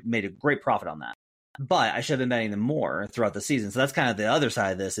 made a great profit on that. But I should have been betting them more throughout the season. So that's kind of the other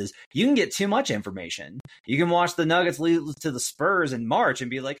side of this is you can get too much information. You can watch the Nuggets lose to the Spurs in March and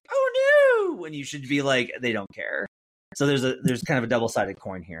be like, oh no, when you should be like, they don't care. So there's kind of a double-sided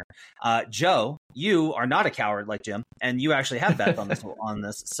coin here. Joe, you are not a coward like Jim, and you actually have bets on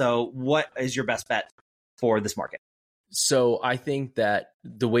this. So what is your best bet for this market? So I think that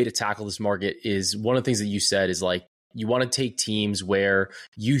the way to tackle this market is one of the things that you said is like, you want to take teams where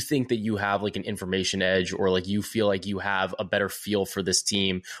you think that you have like an information edge or like you feel like you have a better feel for this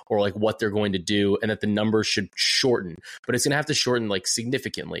team or like what they're going to do and that the numbers should shorten, but it's going to have to shorten like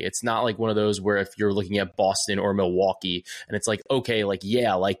significantly. It's not like one of those where if you're looking at Boston or Milwaukee and it's like, okay, like,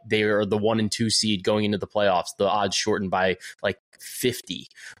 yeah, like they are the 1 and 2 seed going into the playoffs, the odds shortened by like 50,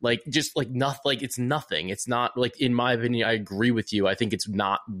 like just like nothing, like it's nothing. It's not like, in my opinion, I agree with you. I think it's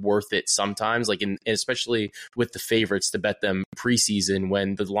not worth it sometimes, like especially with the favorites to bet them preseason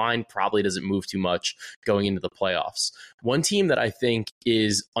when the line probably doesn't move too much going into the playoffs. One team that I think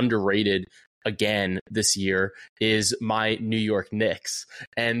is underrated again this year is my New York Knicks,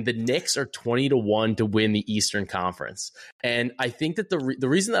 and the Knicks are 20-1 to win the Eastern Conference. And I think that the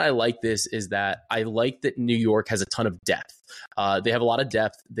reason that I like this is that I like that New York has a ton of depth. They have a lot of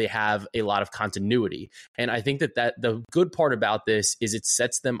depth. They have a lot of continuity. And I think that the good part about this is it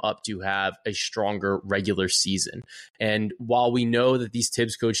sets them up to have a stronger regular season. And while we know that these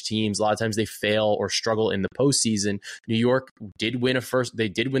Tibbs coach teams, a lot of times they fail or struggle in the postseason, New York did win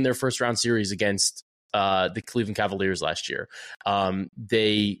their first round series against the Cleveland Cavaliers last year.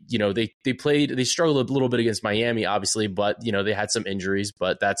 They struggled a little bit against Miami, obviously, but they had some injuries,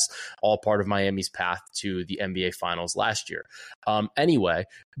 but that's all part of Miami's path to the NBA Finals last year. Anyway,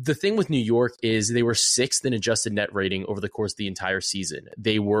 the thing with New York is they were 6th in adjusted net rating over the course of the entire season.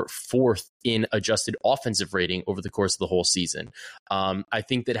 They were 4th in adjusted offensive rating over the course of the whole season. I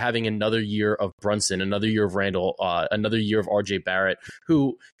think that having another year of Brunson, another year of Randall, another year of RJ Barrett,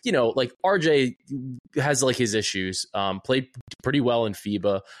 who, you know, like RJ has like his issues, played pretty well in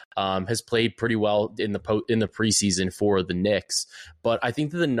FIBA, has played pretty well in the preseason for the Knicks. But I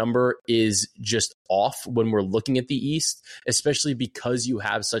think that the number is just off when we're looking at the East, especially because you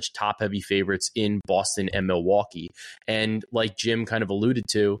have such top heavy favorites in Boston and Milwaukee. And like Jim kind of alluded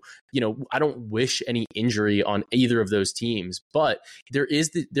to, you know, I don't wish any injury on either of those teams, but there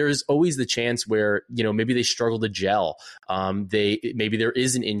is always the chance where, you know, maybe they struggle to gel. Maybe there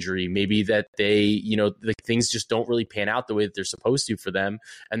is an injury, maybe that they, you know, the things just don't really pan out the way that they're supposed to for them,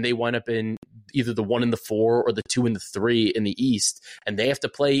 and they wind up in either the 1 and the 4 or the 2 and the 3 in the East, and they have to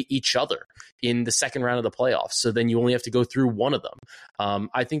play each other in the second round of the playoffs. So then you only have to go through one of them.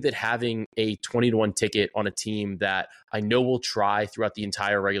 I think that having a 20-1 ticket on a team that I know will try throughout the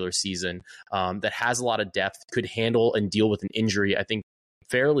entire regular season, that has a lot of depth, could handle and deal with an injury, I think,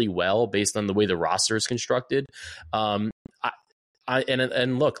 fairly well based on the way the roster is constructed. And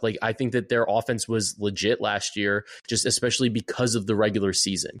look, like, I think that their offense was legit last year, just especially because of the regular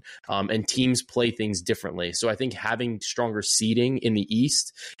season, and teams play things differently. So I think having stronger seeding in the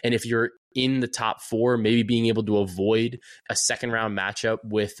East, and if you're in the top 4, maybe being able to avoid a second round matchup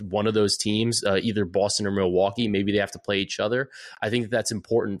with one of those teams, either Boston or Milwaukee, maybe they have to play each other. I think that's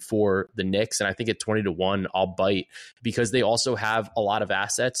important for the Knicks. And I think at 20-1, I'll bite, because they also have a lot of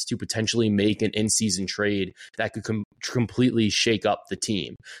assets to potentially make an in-season trade that could completely shake up the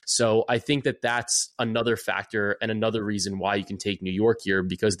team. So I think that that's another factor and another reason why you can take New York here,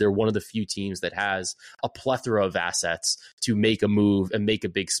 because they're one of the few teams that has a plethora of assets to make a move and make a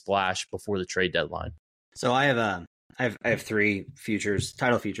big splash before the trade deadline. So I have 3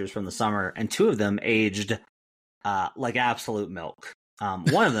 title futures from the summer, and 2 of them aged like absolute milk.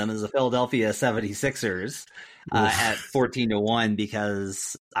 One of them is the Philadelphia 76ers at 14-1,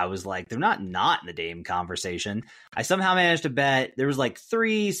 because I was like, they're not in the Dame conversation. I somehow managed to bet there was like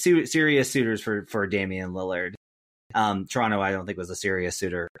 3 serious suitors for Damian Lillard. Toronto, I don't think, was a serious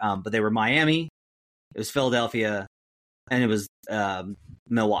suitor, but they were Miami, it was Philadelphia, and it was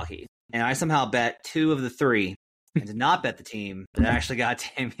Milwaukee. And I somehow bet 2 of the 3 and did not bet the team that actually got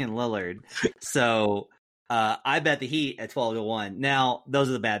Damian Lillard. So I bet the Heat at 12-1. Now, those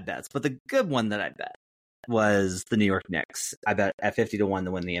are the bad bets. But the good one that I bet was the New York Knicks. I bet at 50-1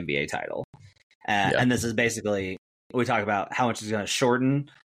 to win the NBA title. And this is basically, we talk about how much it's going to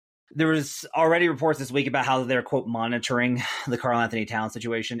shorten. There was already reports this week about how they're, quote, monitoring the Karl-Anthony Towns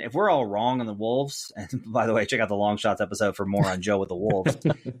situation. If we're all wrong on the Wolves, and by the way, check out the Long Shots episode for more on Joe with the Wolves.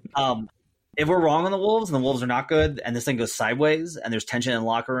 If we're wrong on the Wolves and the Wolves are not good and this thing goes sideways and there's tension in the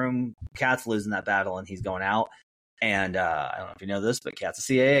locker room, Cat's losing that battle and he's going out. And I don't know if you know this, but Cat's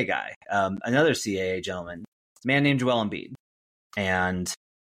a CAA guy. Another CAA gentleman, a man named Joel Embiid. And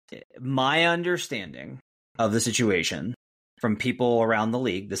my understanding of the situation from people around the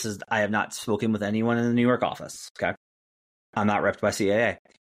league, I have not spoken with anyone in the New York office. Okay. I'm not repped by CAA.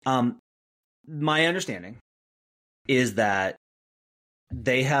 My understanding is that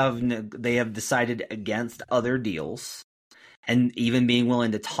they have decided against other deals and even being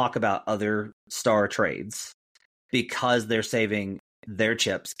willing to talk about other star trades because they're saving their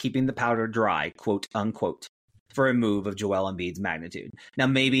chips, keeping the powder dry, quote unquote, for a move of Joel Embiid's magnitude. Now,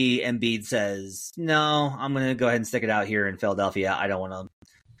 maybe Embiid says, no, I'm going to go ahead and stick it out here in Philadelphia. I don't want to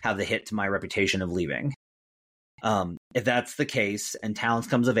have the hit to my reputation of leaving. If that's the case and Towns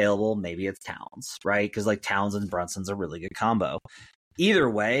comes available, maybe it's Towns, right? Because like Towns and Brunson's a really good combo. Either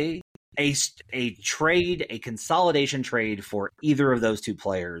way, a consolidation trade for either of those 2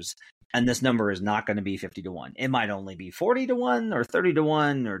 players, and this number is not going to be 50-1. It might only be 40-1 or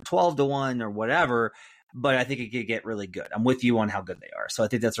 30-1 or 12-1 or whatever, but I think it could get really good. I'm with you on how good they are. So I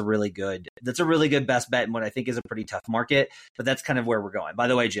think that's a really good best bet in what I think is a pretty tough market, but that's kind of where we're going. By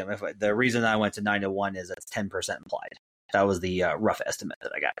the way, Jim, the reason I went to 9-1 is it's 10% implied. That was the rough estimate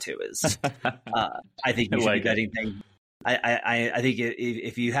that I got to is I think you should be betting things. I think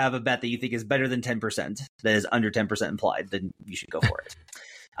if you have a bet that you think is better than 10%, that is under 10% implied, then you should go for it.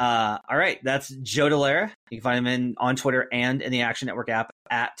 All right, that's Joe Delara. You can find him on Twitter and in the Action Network app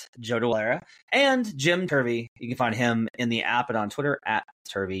at Joe Delara. And Jim Turvey, you can find him in the app and on Twitter at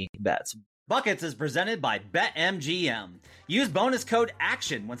TurveyBets. Buckets is presented by BetMGM. Use bonus code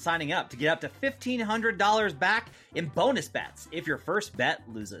ACTION when signing up to get up to $1,500 back in bonus bets if your first bet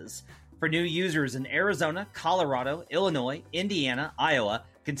loses. For new users in Arizona, Colorado, Illinois, Indiana, Iowa,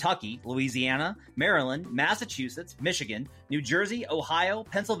 Kentucky, Louisiana, Maryland, Massachusetts, Michigan, New Jersey, Ohio,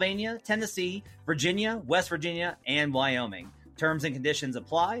 Pennsylvania, Tennessee, Virginia, West Virginia, and Wyoming. Terms and conditions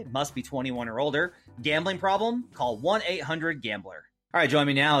apply. Must be 21 or older. Gambling problem? Call 1-800-GAMBLER. All right, join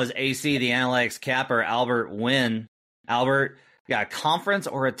me now is AC, the analytics capper, Albert Wynn. Albert, got a conference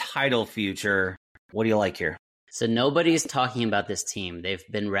or a title future? What do you like here? So nobody's talking about this team. They've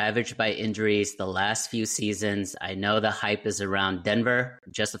been ravaged by injuries the last few seasons. I know the hype is around Denver,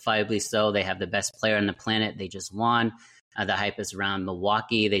 justifiably so. They have the best player on the planet. They just won. The hype is around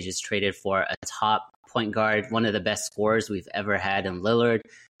Milwaukee. They just traded for a top point guard, one of the best scorers we've ever had in Lillard.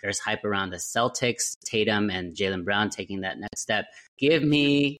 There's hype around the Celtics, Tatum and Jaylen Brown taking that next step. Give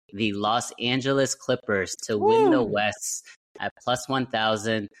me the Los Angeles Clippers to win the West at plus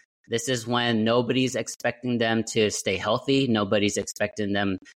 1,000. This is when nobody's expecting them to stay healthy. Nobody's expecting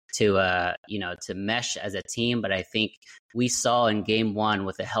them to, to mesh as a team. But I think we saw in game one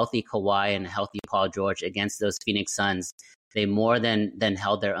with a healthy Kawhi and a healthy Paul George against those Phoenix Suns, they more than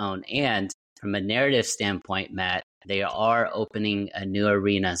held their own. And from a narrative standpoint, Matt, they are opening a new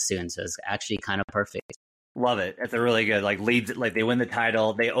arena soon. So it's actually kind of perfect. Love it. It's a really good, leads, they win the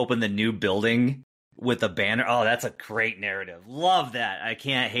title. They open the new building with a banner. Oh, that's a great narrative. Love that. I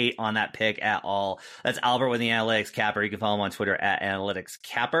can't hate on that pick at all. That's Albert with the Analytics Capper. You can follow him on Twitter at Analytics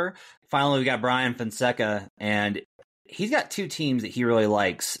Capper. Finally, we got Brian Fonseca, and he's got two teams that he really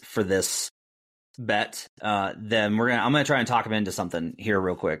likes for this bet. Then I'm gonna try and talk him into something here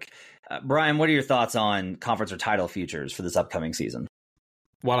real quick. Brian, what are your thoughts on conference or title futures for this upcoming season?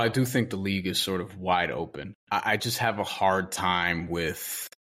 While I do think the league is sort of wide open, I just have a hard time with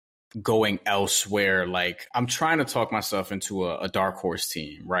going elsewhere. Like, I'm trying to talk myself into a dark horse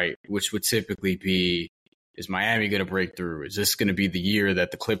team, right? Which would typically be, is Miami going to break through? Is this going to be the year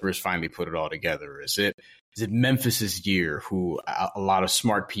that the Clippers finally put it all together? Is it Memphis's year, who a lot of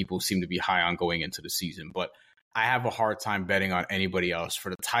smart people seem to be high on going into the season? But I have a hard time betting on anybody else for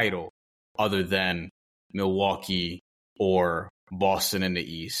the title other than Milwaukee or Boston in the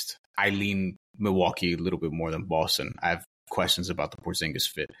East. I lean Milwaukee a little bit more than Boston. I have questions about the Porzingis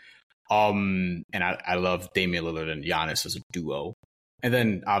fit. And I love Damian Lillard and Giannis as a duo. And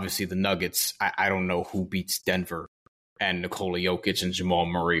then obviously the Nuggets, I don't know who beats Denver and Nikola Jokic and Jamal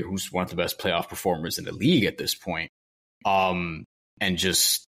Murray, who's one of the best playoff performers in the league at this point. And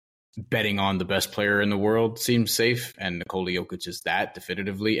just betting on the best player in the world seems safe. And Nikola Jokic is that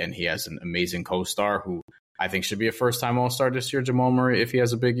definitively. And he has an amazing co-star who I think should be a first-time All-Star this year, Jamal Murray, if he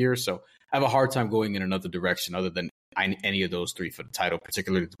has a big year. So I have a hard time going in another direction other than any of those three for the title,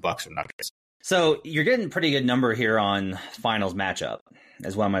 particularly the Bucks or Nuggets. So you're getting a pretty good number here on finals matchup,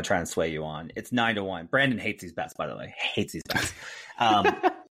 is what I'm going to try and sway you on. It's 9-1. Brandon hates these bets, by the way. Hates these bets.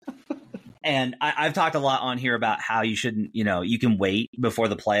 And I've talked a lot on here about how you shouldn't, you can wait before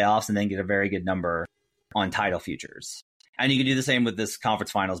the playoffs and then get a very good number on title futures. And you can do the same with this conference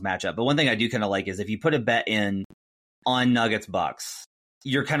finals matchup. But one thing I do kind of like is if you put a bet in on Nuggets Bucks,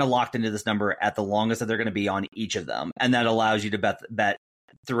 you're kind of locked into this number at the longest that they're going to be on each of them. And that allows you to bet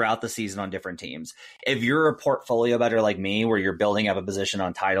throughout the season on different teams. If you're a portfolio better like me, where you're building up a position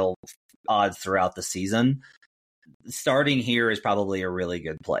on title odds throughout the season, starting here is probably a really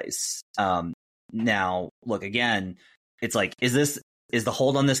good place. Now, look, again, it's like, is the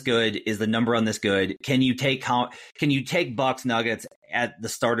hold on this good? Is the number on this good? Can you take Bucks Nuggets at the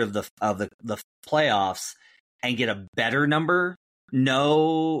start of the playoffs and get a better number?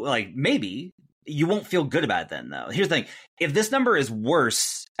 No, maybe. You won't feel good about it then, though. Here's the thing. If this number is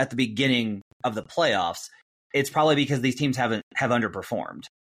worse at the beginning of the playoffs, it's probably because these teams have underperformed.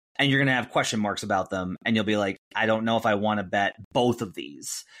 And you're going to have question marks about them. And you'll be like, I don't know if I want to bet both of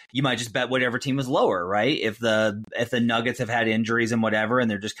these. You might just bet whatever team is lower, right? If the Nuggets have had injuries and whatever, and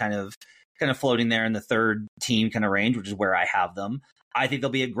they're just kind of floating there in the third team kind of range, which is where I have them, I think they'll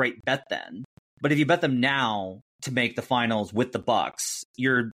be a great bet then. But if you bet them now to make the finals with the Bucks,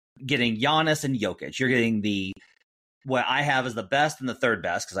 you're getting Giannis and Jokic. You're getting what I have is the best and the third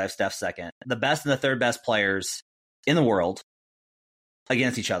best, because I have Steph second, the best and the third best players in the world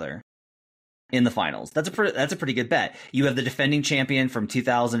against each other in the finals. That's a pretty good bet. You have the defending champion from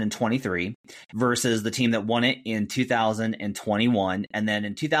 2023 versus the team that won it in 2021, and then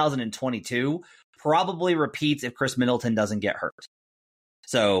in 2022 probably repeats if Chris Middleton doesn't get hurt.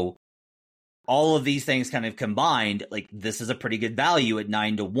 So all of these things kind of combined, this is a pretty good value at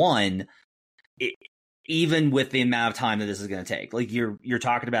 9-1, even with the amount of time that this is going to take. You're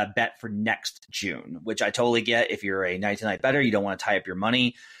talking about bet for next June, which I totally get. If you're a night-to-night bettor, you don't want to tie up your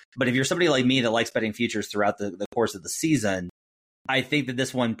money. But if you're somebody like me that likes betting futures throughout the course of the season, I think that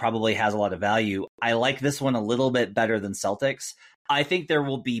this one probably has a lot of value. I like this one a little bit better than Celtics. I think there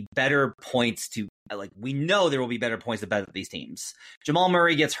will be better points we know there will be better points to bet with these teams. Jamal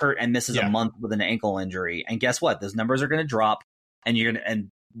Murray gets hurt and misses a month with an ankle injury. And guess what? Those numbers are going to drop and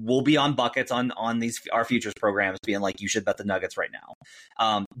we'll be on buckets on these our futures programs being like, you should bet the Nuggets right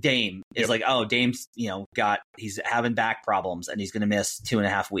now. Dame is like, oh, Dame's he's having back problems and he's going to miss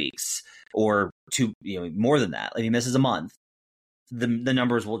 2.5 weeks or more than that. Like, he misses a month, the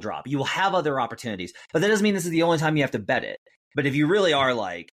numbers will drop. You will have other opportunities, but that doesn't mean this is the only time you have to bet it. But if you really are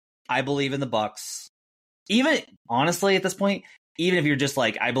like, I believe in the Bucks, even honestly at this point, even if you're just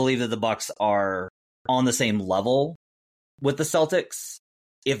like, I believe that the Bucks are on the same level with the Celtics,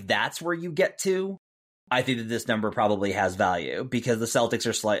 if that's where you get to, I think that this number probably has value because the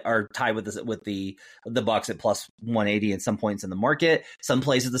Celtics are tied with the Bucks at plus 180 at some points in the market. Some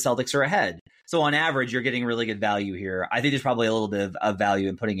places the Celtics are ahead. So on average, you're getting really good value here. I think there's probably a little bit of value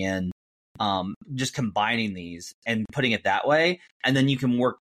in putting in just combining these and putting it that way, and then you can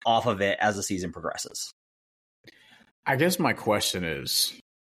work off of it as the season progresses. I guess my question is,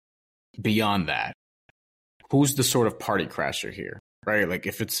 beyond that, who's the sort of party crasher here? Right, like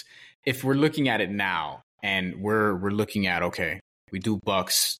if we're looking at it now and we're looking at, okay, we do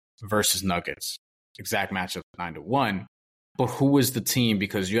Bucks versus Nuggets, exact matchup 9-1, but who is the team?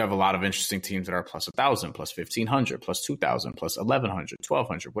 Because you have a lot of interesting teams that are plus 1,000, plus 1,500, plus 2,000, plus 1,100,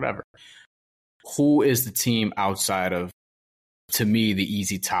 1,200, whatever. Who is the team outside of, to me, the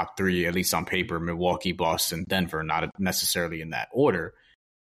easy top three, at least on paper, Milwaukee, Boston, Denver, not necessarily in that order,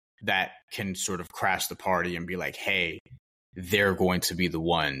 that can sort of crash the party and be like, hey, they're going to be the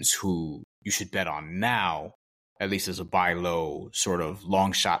ones who you should bet on now, at least as a buy low sort of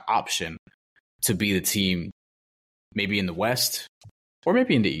long shot option, to be the team maybe in the West or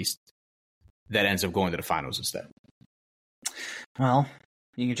maybe in the East that ends up going to the finals instead. Well,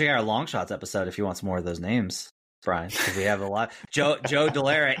 you can check out our long shots episode if you want some more of those names, Brian, because we have a lot. Joe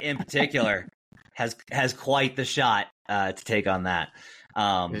Delara in particular has quite the shot to take on that.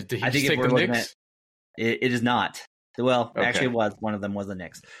 I think if we're looking at it is not. Well, okay. Actually, it was. One of them was the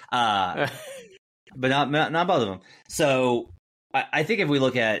Knicks, but not both of them. So I think if we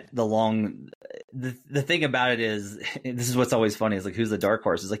look at the thing about it is, this is what's always funny is like, who's the dark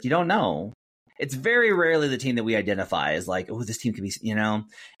horse? It's like, you don't know. It's very rarely the team that we identify as like, oh, this team could be,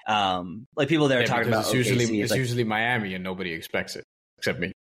 like people that are talking about. It's usually Miami, and nobody expects it except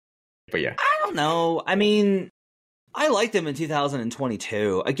me. But yeah, I don't know. I mean, I liked them in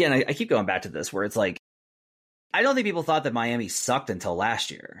 2022. Again, I keep going back to this where it's like, I don't think people thought that Miami sucked until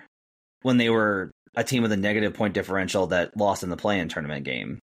last year when they were a team with a negative point differential that lost in the play-in tournament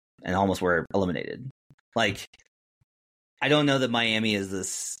game and almost were eliminated. Like, I don't know that Miami is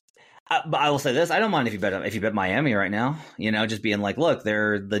this. I will say this: I don't mind if you bet Miami right now. Just being like, look,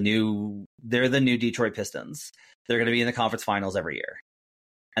 they're the new Detroit Pistons. They're going to be in the conference finals every year,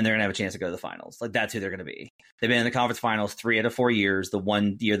 and they're going to have a chance to go to the finals. Like, that's who they're going to be. They've been in the conference finals 3 out of 4 years. The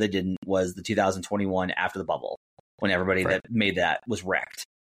one year they didn't was the 2021 after the bubble, when everybody that made that was wrecked.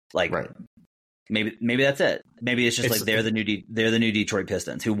 Like, maybe that's it. Maybe it's just like they're the new Detroit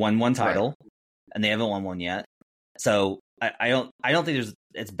Pistons who won one title, and they haven't won one yet. So I don't think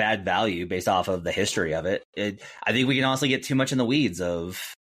it's bad value based off of the history of it. I think we can honestly get too much in the weeds of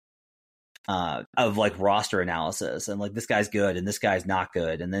like roster analysis and like, this guy's good and this guy's not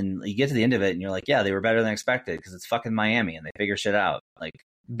good, and then you get to the end of it and you're like, yeah, they were better than expected because it's fucking Miami and they figure shit out. Like,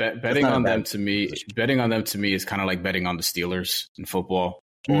 betting on them to me is kind of like betting on the Steelers in football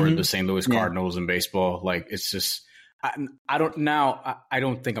or the St. Louis Cardinals in baseball. Like, it's just I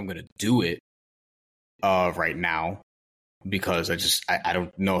don't think I'm gonna do it right now because I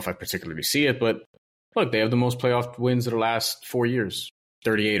don't know if I particularly see it. But look, they have the most playoff wins of the last 4 years.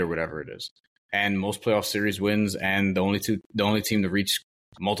 38 or whatever it is, and most playoff series wins, and the only team to reach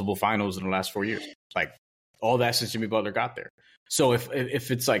multiple finals in the last 4 years. Like, all that since Jimmy Butler got there. So if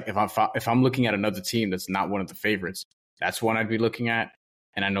it's like, if I'm looking at another team that's not one of the favorites, that's one I'd be looking at.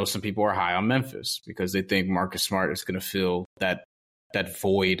 And I know some people are high on Memphis because they think Marcus Smart is going to fill that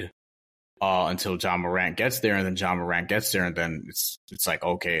void until Ja Morant gets there, and then Ja Morant gets there, and then it's like,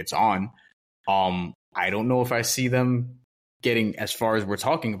 okay, it's on. I don't know if I see them getting as far as we're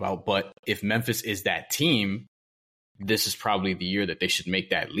talking about, but if Memphis is that team, this is probably the year that they should make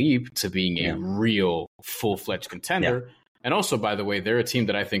that leap to being a real full-fledged contender. Yeah. And also, by the way, they're a team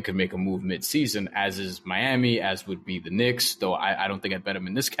that I think could make a move mid-season, as is Miami, as would be the Knicks, though I don't think I'd bet them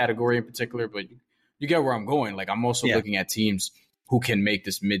in this category in particular, but you get where I'm going. Like, I'm also looking at teams who can make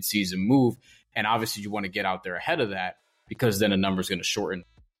this mid-season move, and obviously you want to get out there ahead of that because then the number's going to shorten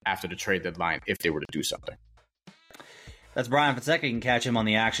after the trade deadline if they were to do something. That's Brian Fonseca. You can catch him on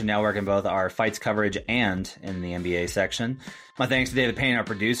the Action Network in both our fights coverage and in the NBA section. My thanks to David Payne, our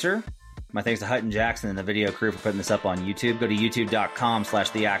producer. My thanks to Hutton Jackson and the video crew for putting this up on YouTube. Go to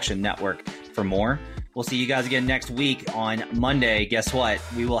youtube.com/The Action Network for more. We'll see you guys again next week on Monday. Guess what?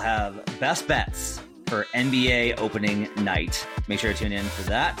 We will have best bets for NBA opening night. Make sure to tune in for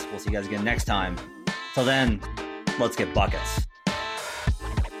that. We'll see you guys again next time. Till then, let's get buckets.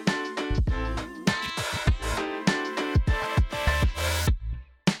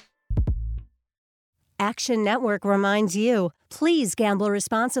 Action Network reminds you, please gamble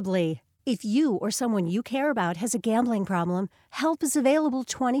responsibly. If you or someone you care about has a gambling problem, help is available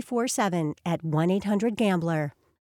 24/7 at 1-800-GAMBLER.